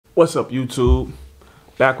What's up, YouTube?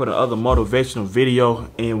 Back with another motivational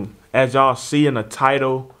video, and as y'all see in the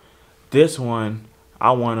title, this one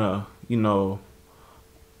I wanna,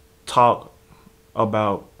 talk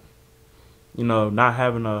about, not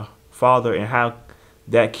having a father and how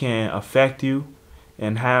that can affect you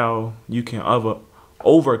and how you can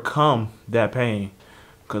overcome that pain.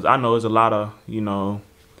 Cause I know there's a lot of,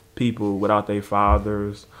 people without their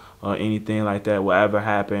fathers or anything like that will ever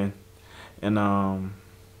happen, and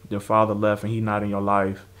your father left and he's not in your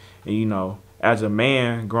life, and as a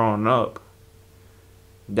man growing up,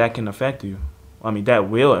 that can affect you. I mean, that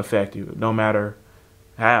will affect you no matter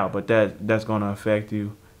how, but that's gonna affect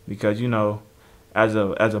you because as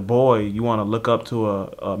a boy, you want to look up to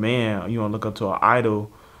a man, you want to look up to an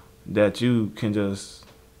idol that you can just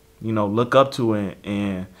look up to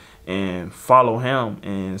and follow him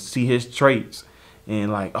and see his traits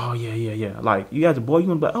and like, oh yeah, like you as a boy, you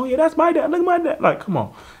want to be like, oh yeah, that's my dad, look at my dad. Like, come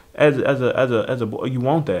on, as a boy, you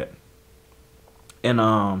want that. And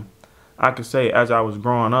I could say as I was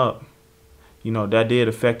growing up, that did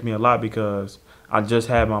affect me a lot because I just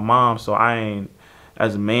had my mom, so I ain't,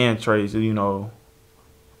 as a man, traits,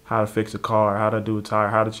 how to fix a car, how to do a tire,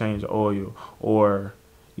 how to change the oil, or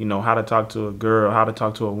how to talk to a girl, how to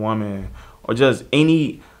talk to a woman, or just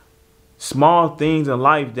any small things in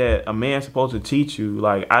life that a man's supposed to teach you.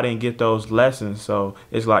 Like, I didn't get those lessons, so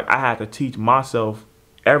it's like I had to teach myself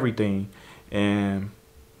everything. And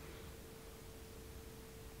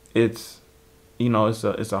it's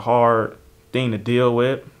it's a hard thing to deal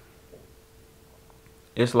with.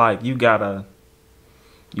 It's like you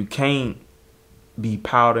can't be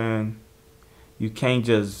pouting, you can't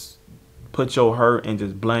just put your hurt and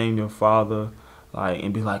just blame your father, like,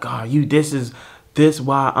 and be like, oh, this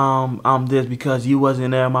why I'm this because you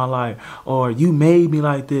wasn't there in my life, or you made me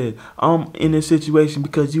like this. I'm in this situation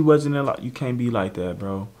because you wasn't there. Like, you can't be like that,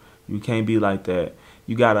 bro. You can't be like that.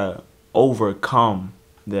 You gotta overcome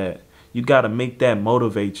that. You gotta make that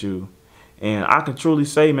motivate you. And I can truly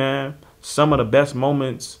say, man, some of the best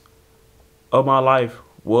moments of my life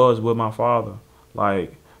was with my father.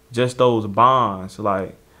 Like, just those bonds.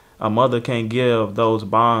 Like, a mother can't give those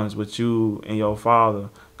bonds with you and your father,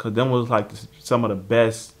 because them was like some of the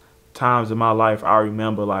best times in my life. I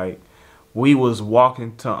remember, like, we was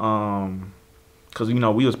walking to because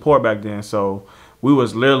we was poor back then, so we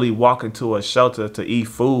was literally walking to a shelter to eat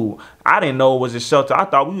food. I didn't know it was a shelter. I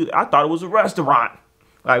thought it was a restaurant.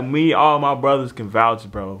 Like, me, all my brothers can vouch,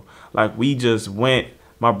 bro. Like, we just went,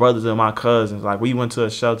 my brothers and my cousins, like, we went to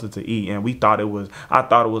a shelter to eat, and I thought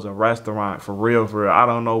it was a restaurant, for real, for real. I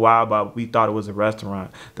don't know why, but we thought it was a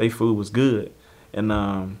restaurant. They food was good. And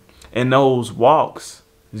those walks,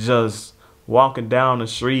 just walking down the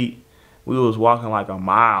street, we was walking like a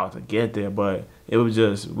mile to get there, but we were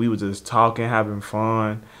just talking, having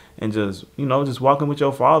fun, and just walking with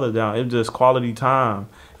your father down. It was just quality time,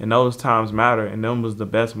 and those times matter, and them was the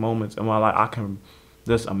best moments in my life. I can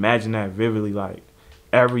just imagine that vividly, like,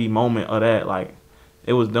 every moment of that, like,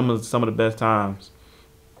 them was some of the best times.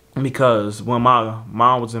 Because when my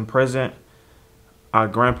mom was in prison, our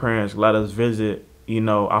grandparents let us visit,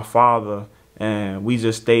 our father, and we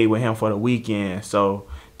just stayed with him for the weekend. So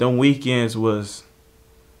them weekends was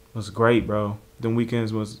great, bro. Them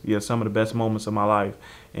weekends was, yeah, some of the best moments of my life,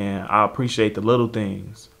 and I appreciate the little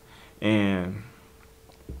things. And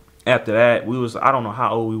after that, I don't know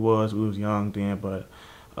how old we was young then, but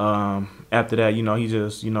after that, he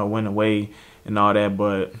just went away and all that.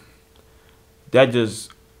 But that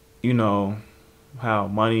just, how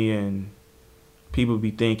money and people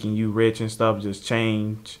be thinking you rich and stuff just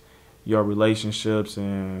change your relationships.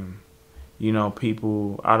 And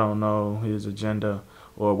people, I don't know his agenda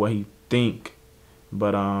or what he think,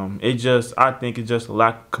 but I think it just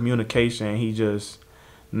lack communication. He just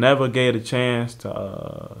never gave a chance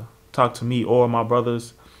to talk to me or my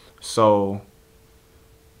brothers. So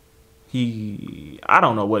I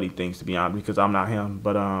don't know what he thinks, to be honest, because I'm not him.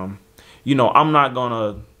 But I'm not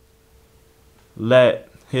gonna let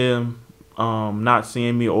him not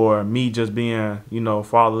seeing me, or me just being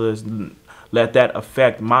fatherless, let that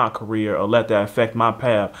affect my career or let that affect my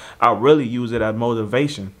path. I really use it as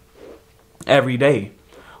motivation every day.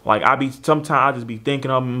 Like, sometimes I just be thinking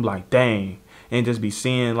of him, like, dang, and just be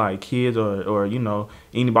seeing like kids or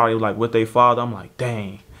anybody like with their father. I'm like,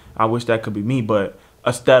 dang, I wish that could be me. But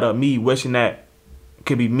instead of me wishing that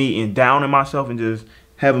could be me and downing myself and just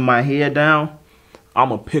having my head down, I'm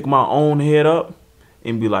gonna pick my own head up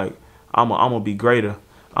and be like, I'm gonna be greater.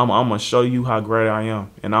 I'm gonna show you how great I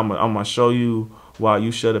am, and I'm gonna show you why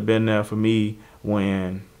you should have been there for me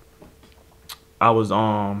when I was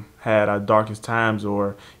had our darkest times,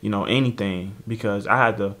 or anything, because I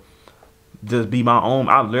had to just be my own.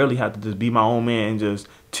 I literally had to just be my own man and just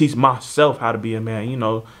teach myself how to be a man.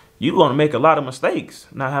 You're gonna make a lot of mistakes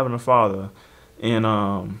not having a father,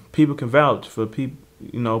 and people can vouch for people.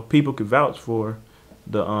 People can vouch for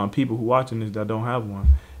the people who watching this that don't have one.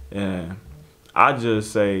 And I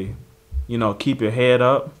just say, keep your head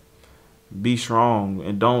up, be strong,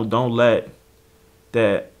 and don't let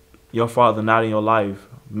that your father not in your life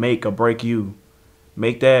make or break you.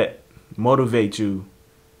 Make that motivate you.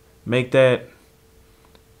 Make that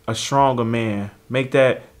a stronger man. Make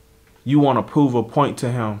that you want to prove a point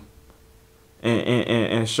to him,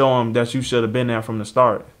 and show him that you should have been there from the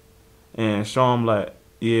start, and show him like,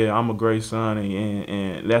 yeah, I'm a great son,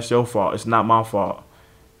 and that's your fault. It's not my fault.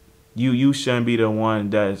 You shouldn't be the one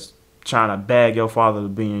that's trying to bag your father to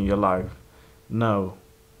be in your life. No.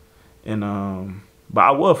 And but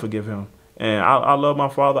I will forgive him. And I love my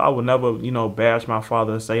father. I would never, bash my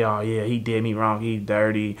father and say, oh yeah, he did me wrong, he's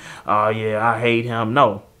dirty. Oh yeah, I hate him.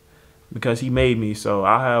 No. Because he made me. So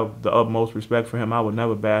I have the utmost respect for him. I would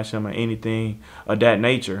never bash him or anything of that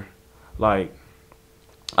nature. Like,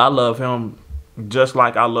 I love him just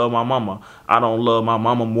like I love my mama. I don't love my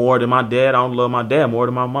mama more than my dad. I don't love my dad more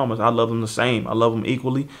than my mama. I love them the same. I love them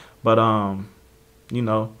equally. But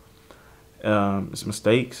it's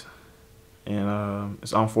mistakes, and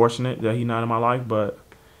it's unfortunate that he's not in my life. But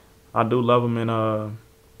I do love him, and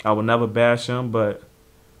I would never bash him. But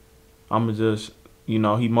I'ma just, he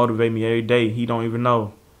motivate me every day. He don't even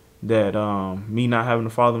know that me not having a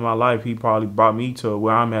father in my life, he probably brought me to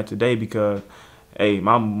where I'm at today, because hey,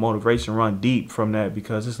 my motivation run deep from that,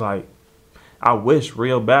 because it's like, I wish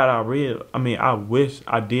real bad. I wish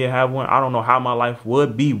I did have one. I don't know how my life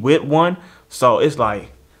would be with one. So it's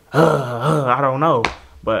like, I don't know,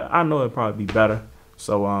 but I know it'd probably be better.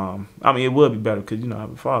 So it would be better because I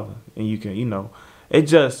have a father, and you can, it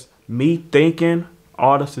just me thinking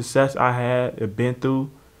all the success I had been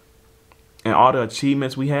through, and all the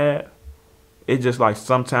achievements we had. It's just like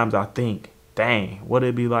sometimes I think, dang, what'd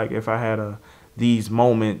it be like if I had these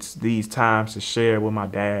moments, these times to share with my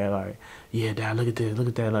dad? Like, yeah, dad, look at this, look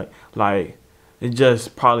at that. Like it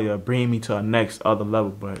just probably bring me to a next other level,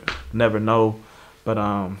 but never know.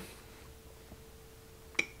 But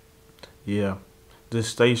yeah,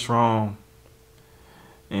 just stay strong,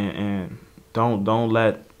 and don't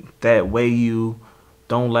let that weigh you.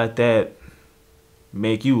 Don't let that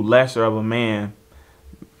make you lesser of a man.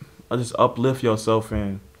 Just uplift yourself,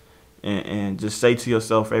 and just say to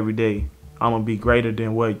yourself every day, I'm gonna be greater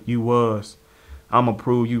than what you was. I'm gonna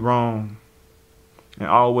prove you wrong. And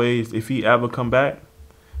always, if he ever come back,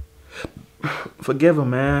 forgive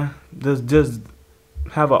him, man. Just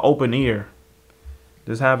have an open ear.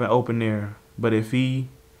 Just have an open ear. But if he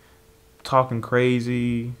talking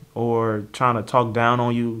crazy or trying to talk down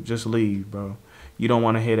on you, just leave, bro. You don't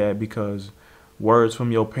want to hear that, because words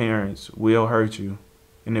from your parents will hurt you.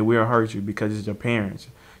 And it will hurt you because it's your parents.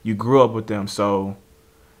 You grew up with them, so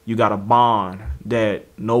you got a bond that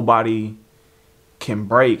nobody can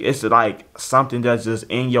break. It's like something that's just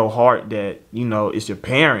in your heart that, it's your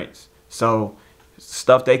parents. So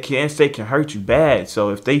stuff they can say can hurt you bad. So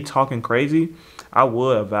if they talking crazy, I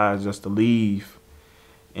would advise just to leave.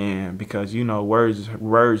 And because,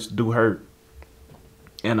 words do hurt.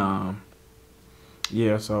 And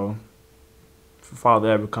yeah, so if father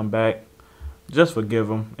ever come back, just forgive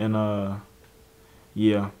him. And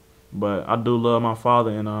yeah. But I do love my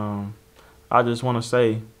father, and I just want to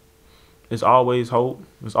say, it's always hope.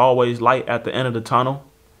 It's always light at the end of the tunnel.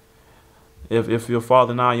 If your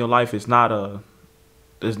father not in your life, it's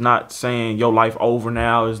not saying your life over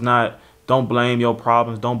now. It's not. Don't blame your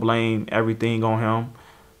problems. Don't blame everything on him.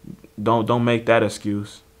 Don't make that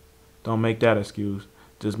excuse. Don't make that excuse.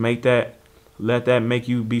 Just let that make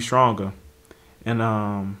you be stronger,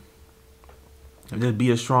 and just be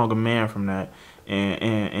a stronger man from that.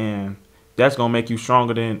 And that's gonna make you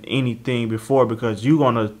stronger than anything before, because you're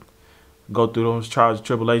gonna go through those trials and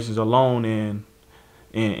tribulations alone, and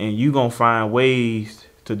you gonna find ways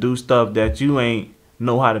to do stuff that you ain't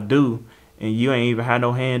know how to do, and you ain't even had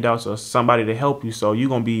no handouts or somebody to help you. So you're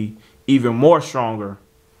gonna be even more stronger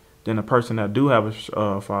than a person that do have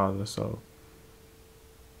a father. So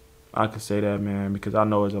I could say that, man, because I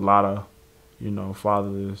know there's a lot of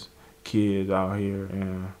fatherless kids out here,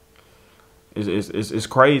 and it's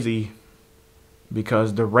crazy,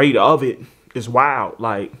 because the rate of it is wild.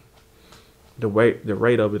 Like the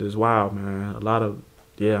rate of it is wild, man. A lot of,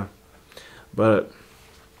 yeah. But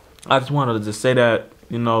I just wanted to just say that,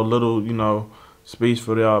 little, speech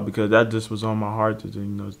for y'all, because that just was on my heart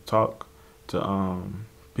to talk to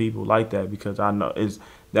people like that, because I know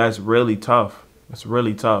that's really tough. It's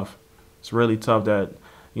really tough. It's really tough that,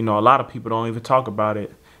 you know, a lot of people don't even talk about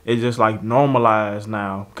it. It's just like normalized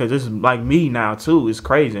now, cause it's like me now too. It's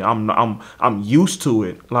crazy. I'm used to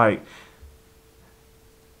it. Like,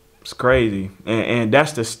 it's crazy, and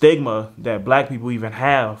that's the stigma that black people even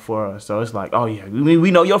have for us. So it's like, oh yeah,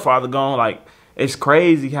 we know your father gone. Like, it's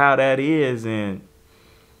crazy how that is, and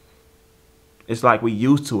it's like we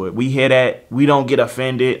used to it. We hear that, we don't get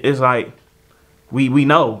offended. It's like we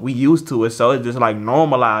know, we used to it, so it's just like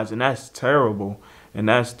normalized, and that's terrible, and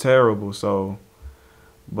that's terrible. So,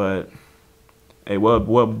 but hey,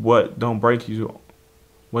 what don't break you,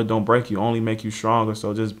 what don't break you only make you stronger.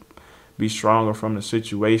 So just be stronger from the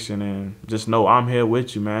situation, and just know I'm here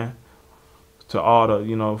with you, man. To all the,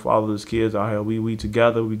 you know, for all of those kids out here, we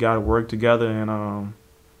together. We gotta work together, and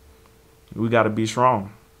we gotta be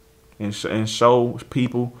strong, and show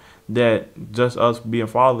people that just us being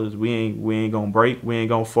fathers, we ain't gonna break, we ain't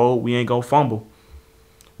gonna fold, we ain't gonna fumble.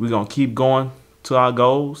 We gonna keep going to our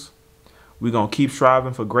goals. We gonna keep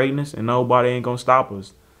striving for greatness, and nobody ain't gonna stop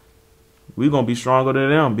us. We gonna be stronger than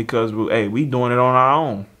them because hey, we doing it on our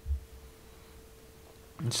own.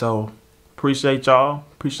 So, appreciate y'all.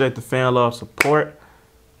 Appreciate the fan love support.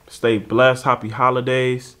 Stay blessed. Happy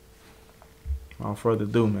holidays. Without further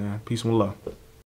ado, man. Peace and love.